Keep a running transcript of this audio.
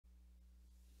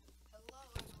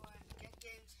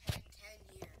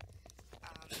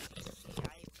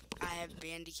have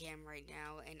Bandicam right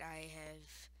now, and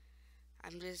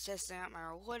I'm just testing out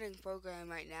my recording program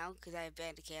right now because I have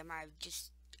Bandicam. I've just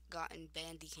gotten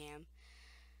Bandicam.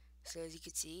 So as you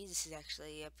can see, this is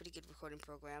actually a pretty good recording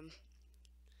program.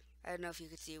 I don't know if you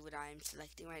can see what I'm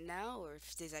selecting right now, or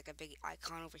if there's like a big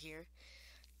icon over here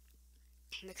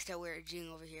next to where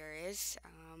Jing over here is.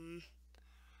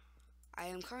 I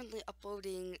am currently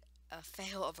uploading a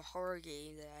fail of a horror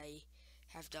game that I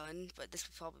have done, but this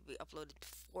will probably be uploaded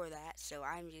before that, so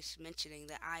I'm just mentioning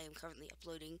that I am currently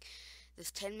uploading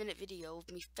this 10-minute video of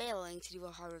me failing to do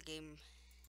a horror game